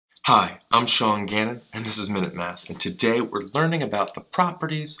Hi, I'm Sean Gannon, and this is Minute Math, and today we're learning about the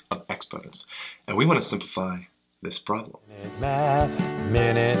properties of exponents, and we want to simplify this problem.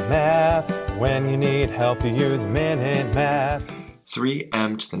 Minute Math, when you need help you use Minute Math.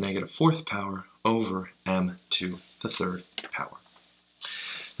 3m to the negative fourth power over m to the third power.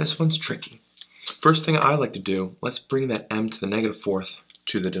 This one's tricky. First thing I like to do, let's bring that m to the negative fourth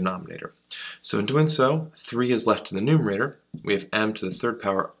to the denominator. So in doing so, 3 is left in the numerator. We have m to the third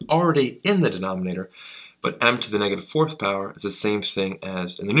power already in the denominator, but m to the negative fourth power is the same thing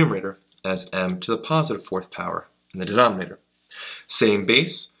as in the numerator as m to the positive fourth power in the denominator. Same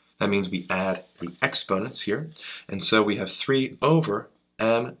base, that means we add the exponents here, and so we have 3 over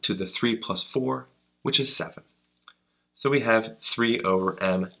m to the 3 plus 4, which is 7. So we have 3 over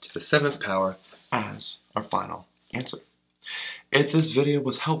m to the 7th power as our final answer. If this video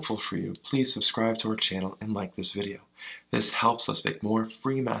was helpful for you, please subscribe to our channel and like this video. This helps us make more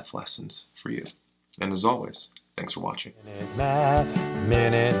free math lessons for you. And as always, thanks for watching. Minute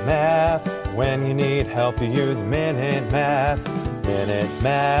Math, when you need help you use Minute Math. Minute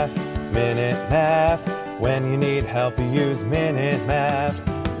Math, when you need help you use Minute Math.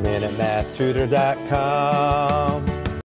 MinuteMathTutor.com